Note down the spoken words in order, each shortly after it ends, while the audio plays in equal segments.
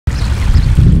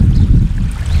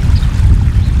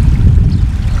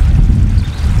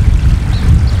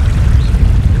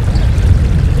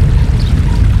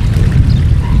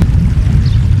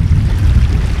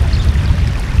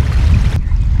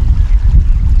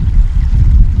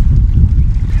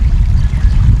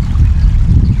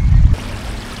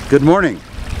Good morning.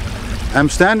 I'm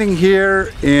standing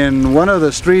here in one of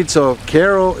the streets of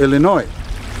Cairo, Illinois,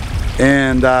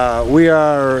 and we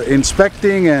are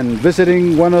inspecting and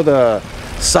visiting one of the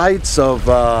sites of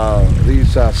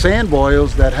these sand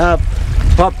boils that have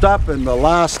popped up in the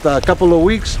last couple of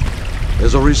weeks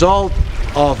as a result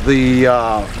of the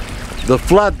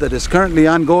flood that is currently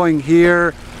ongoing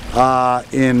here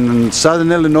in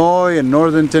southern Illinois and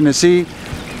northern Tennessee,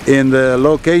 in the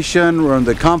location or in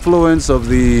the confluence of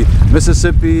the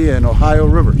Mississippi and Ohio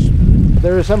rivers.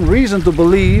 There is some reason to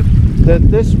believe that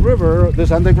this river,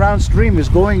 this underground stream, is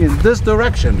going in this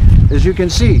direction. As you can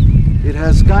see, it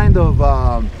has kind of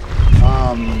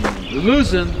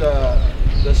loosened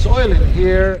the soil in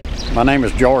here. My name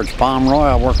is George Pomeroy.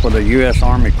 I work with the U.S.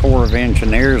 Army Corps of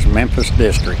Engineers, Memphis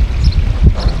District.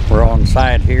 We're on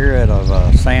site here at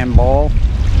a sand boil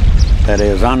that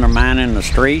is undermining the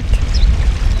street.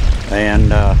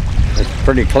 And it's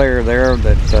pretty clear there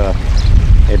that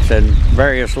it's in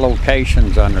various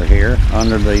locations under here,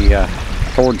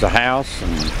 towards the house,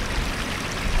 and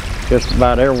just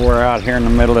about everywhere out here in the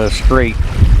middle of the street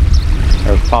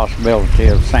there's possibility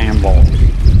of sand boils.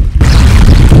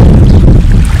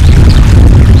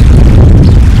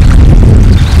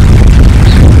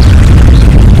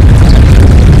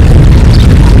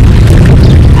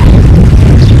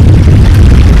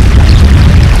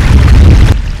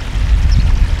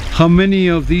 How many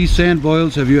of these sand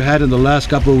boils have you had in the last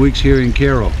couple of weeks here in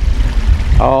Cairo?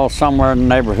 Oh, somewhere in the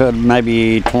neighborhood,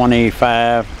 maybe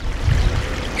 25,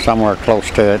 somewhere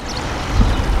close to it.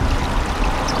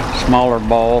 Smaller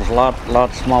balls, a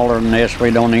lot smaller than this. We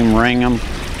don't even ring them,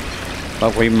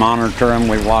 but we monitor them,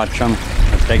 we watch them.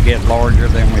 If they get larger,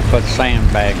 then we put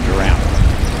sandbags around them.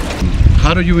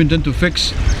 How do you intend to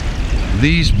fix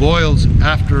these boils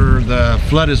after the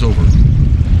flood is over?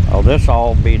 Oh, this will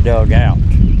all be dug out.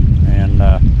 And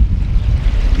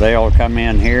they'll come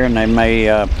in here and they may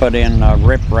put in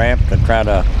riprap to try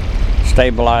to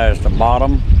stabilize the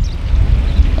bottom.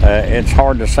 It's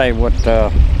hard to say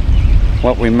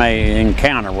what we may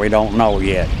encounter. We don't know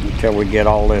yet until we get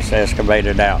all this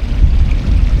excavated out.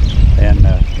 And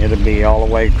it'll be all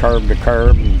the way curb to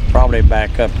curb and probably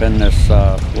back up in this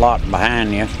lot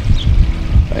behind you.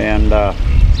 And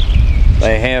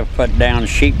they have put down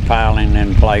sheet piling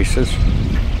in places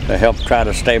to help try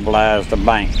to stabilize the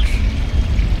banks.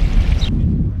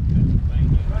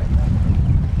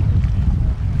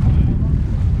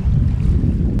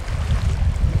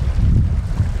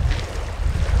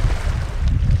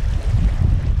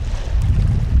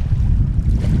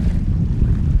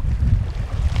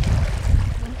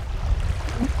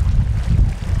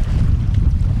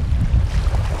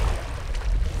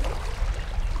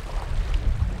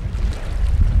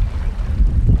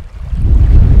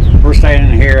 We're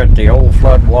standing here at the old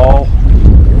flood wall,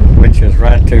 which is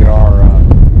right to our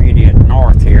immediate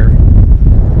north here.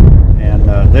 And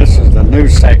this is the new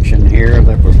section here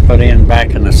that was put in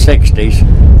back in the 60s.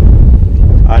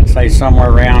 I'd say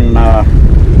somewhere around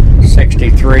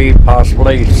 63,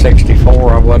 possibly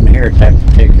 64. I wasn't here at that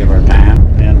particular time.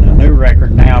 And the new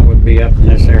record now would be up in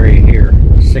this area here,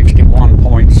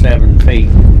 61.7 feet,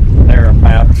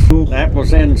 thereabouts. That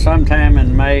was in sometime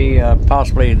in May,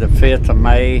 possibly the 5th of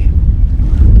May,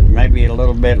 maybe a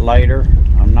little bit later.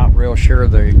 I'm not real sure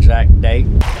the exact date.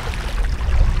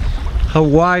 How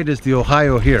wide is the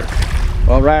Ohio here?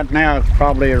 Well, right now it's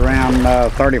probably around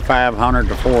 3,500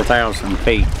 to 4,000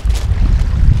 feet.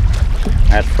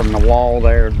 That's from the wall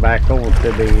there back over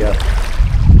to the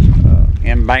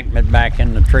embankment back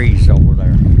in the trees over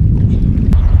there.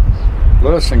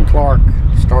 Lewis and Clark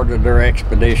started their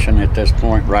expedition at this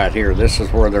point right here. This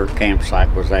is where their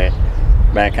campsite was at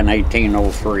back in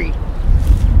 1803,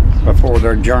 before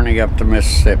their journey up to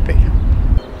Mississippi.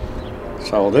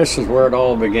 So this is where it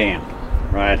all began,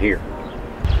 right here.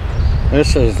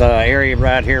 This is the area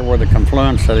right here where the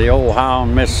confluence of the Ohio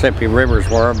and Mississippi rivers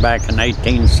were back in the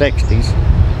 1860s,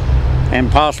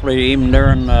 and possibly even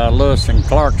during Lewis and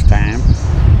Clark's time.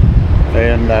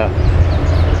 And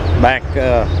back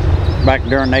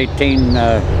during during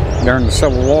the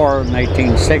Civil War in the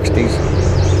 1860s,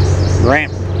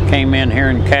 Grant came in here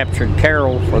and captured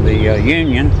Cairo for the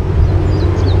Union,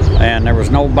 and there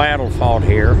was no battle fought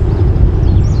here,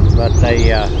 but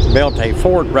they built a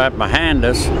fort right behind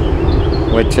us,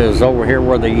 which is over here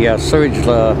where the sewage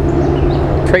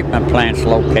treatment plant's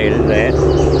located at.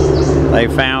 They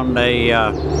found a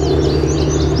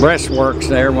breastworks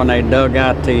there when they dug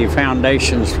out the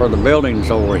foundations for the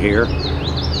buildings over here,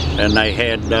 and they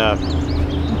had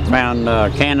found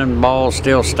cannonballs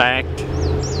still stacked.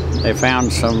 They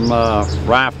found some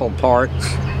rifle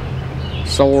parts,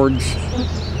 swords,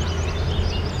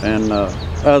 and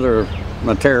other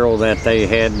material that they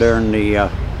had during the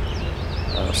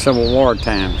Civil War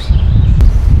times.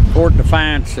 Fort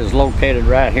Defiance is located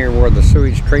right here where the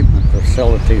sewage treatment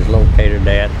facility is located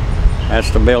at.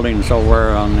 That's the buildings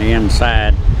over on the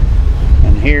inside.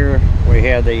 And here we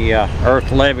have the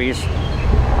earth levees,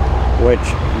 which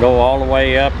go all the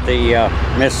way up the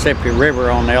Mississippi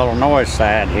River on the Illinois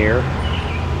side here,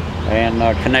 and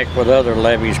connect with other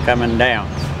levees coming down.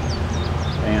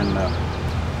 And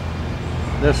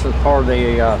this is part of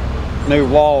the new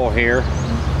wall here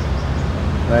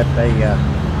that they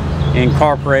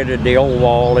incorporated the old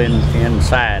wall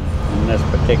inside in this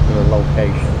particular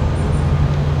location.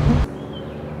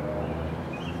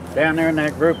 Down there in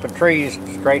that group of trees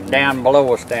straight down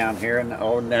below us down here, and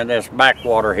this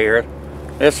backwater here,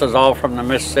 this is all from the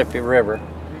Mississippi River.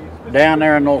 Down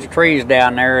there in those trees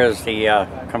down there is the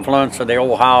confluence of the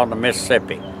Ohio and the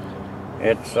Mississippi.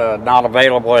 It's not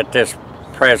available at this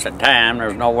present time.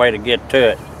 There's no way to get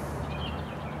to it.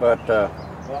 But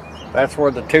that's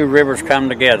where the two rivers come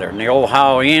together. And the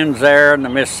Ohio ends there and the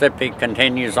Mississippi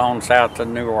continues on south to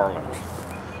New Orleans.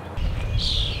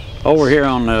 Over here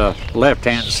on the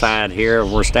left-hand side here,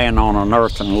 we're standing on an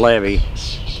earthen levee.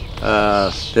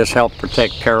 This helped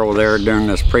protect Cairo there during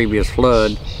this previous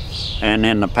flood and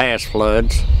in the past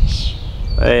floods.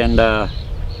 And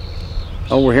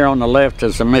over here on the left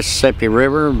is the Mississippi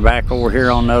River. Back over here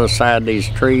on the other side, these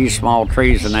trees, small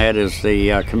trees, and that is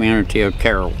the community of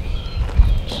Cairo.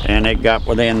 And it got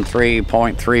within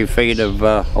 3.3 feet of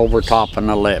overtopping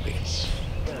the levee.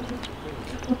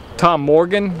 Tom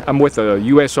Morgan. I'm with the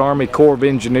U.S. Army Corps of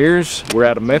Engineers. We're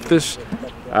out of Memphis.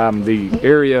 I'm the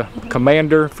area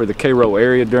commander for the Cairo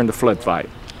area during the flood fight.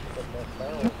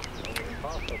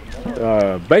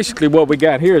 Basically what we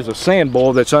got here is a sand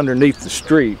bowl that's underneath the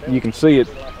street. You can see it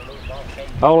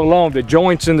all along the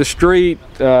joints in the street.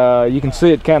 You can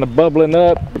see it kind of bubbling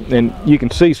up, and you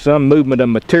can see some movement of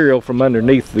material from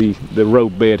underneath the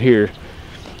road bed here.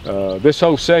 This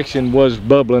whole section was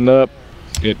bubbling up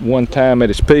at one time at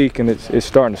its peak, and it's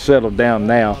starting to settle down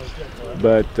now.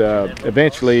 But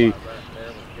eventually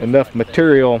enough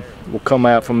material will come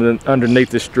out from underneath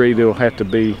the street. It'll have to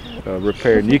be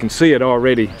repaired. And you can see it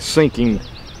already sinking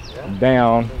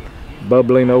down,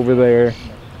 bubbling over there.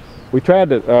 We tried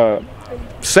to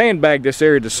sandbag this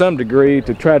area to some degree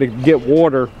to try to get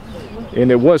water,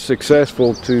 and it was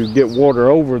successful to get water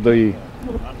over the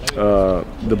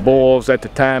boils at the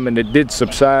time, and it did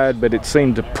subside, but it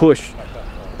seemed to push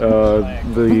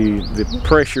the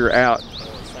pressure out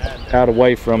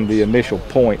away from the initial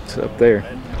points up there.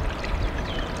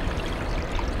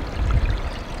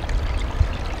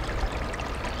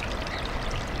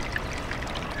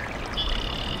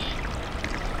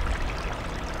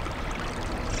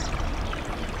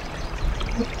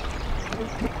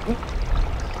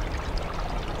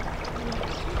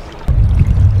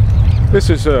 This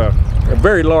is a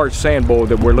very large sand bowl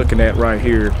that we're looking at right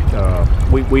here.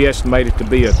 We estimate it to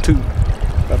be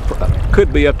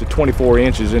could be up to 24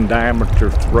 inches in diameter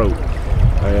throat.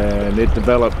 And it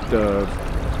developed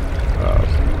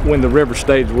when the river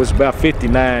stage was about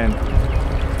 59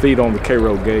 feet on the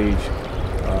Cairo gauge.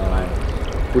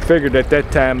 We figured at that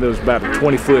time there was about a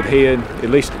 20-foot head, at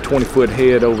least a 20-foot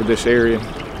head over this area.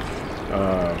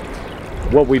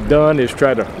 What we've done is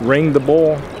try to ring the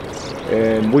bowl,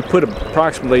 and we put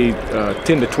approximately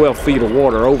 10 to 12 feet of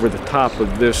water over the top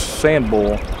of this sand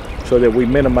bowl so that we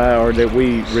minimize, or that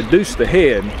we reduce the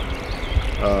head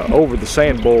over the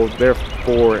sand bowl.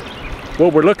 Therefore,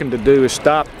 what we're looking to do is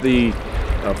stop the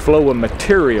flow of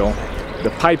material,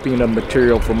 the piping of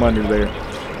material from under there,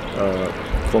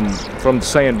 from the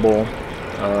sand bowl.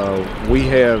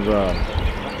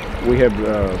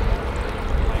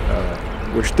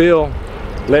 We're still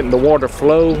letting the water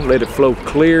flow, let it flow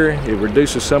clear. It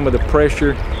reduces some of the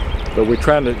pressure, but we're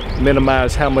trying to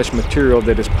minimize how much material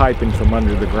that is piping from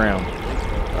under the ground.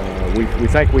 We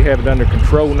think we have it under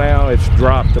control now. It's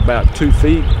dropped about 2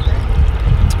 feet.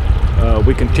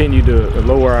 We continue to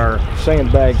lower our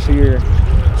sandbags here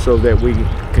so that we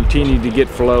continue to get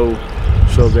flow,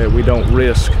 so that we don't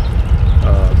risk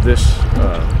this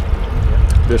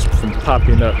from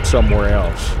popping up somewhere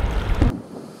else.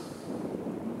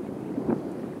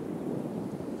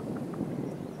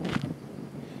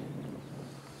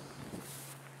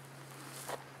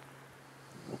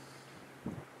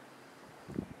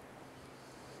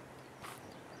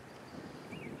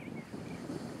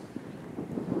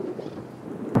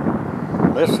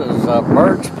 This is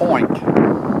Bird's Point,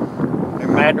 the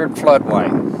Madrid Floodway.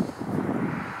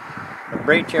 The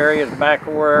breach area is back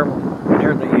over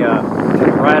near the to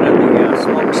the right of the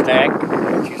smokestack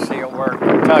that you see over in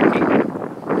Kentucky.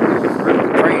 Where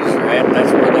the trees are at,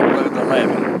 that's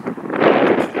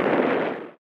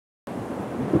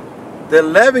The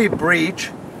levee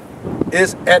breach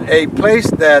is at a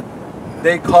place that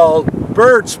they call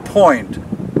Bird's Point.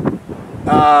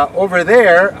 Over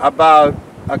there, about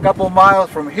a couple miles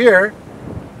from here,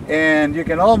 and you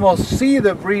can almost see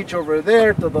the breach over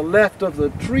there to the left of the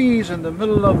trees in the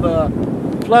middle of the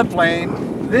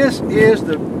floodplain. This is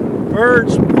the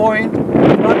Bird's Point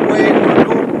Floodway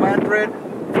or New Madrid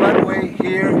Floodway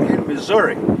here in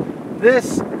Missouri.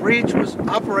 This breach was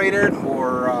operated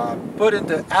or put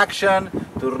into action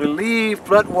to relieve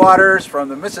floodwaters from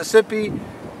the Mississippi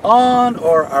on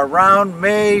or around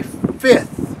May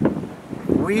 5th.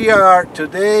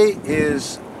 Today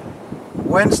is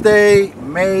Wednesday,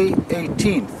 May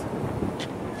 18th,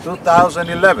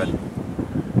 2011.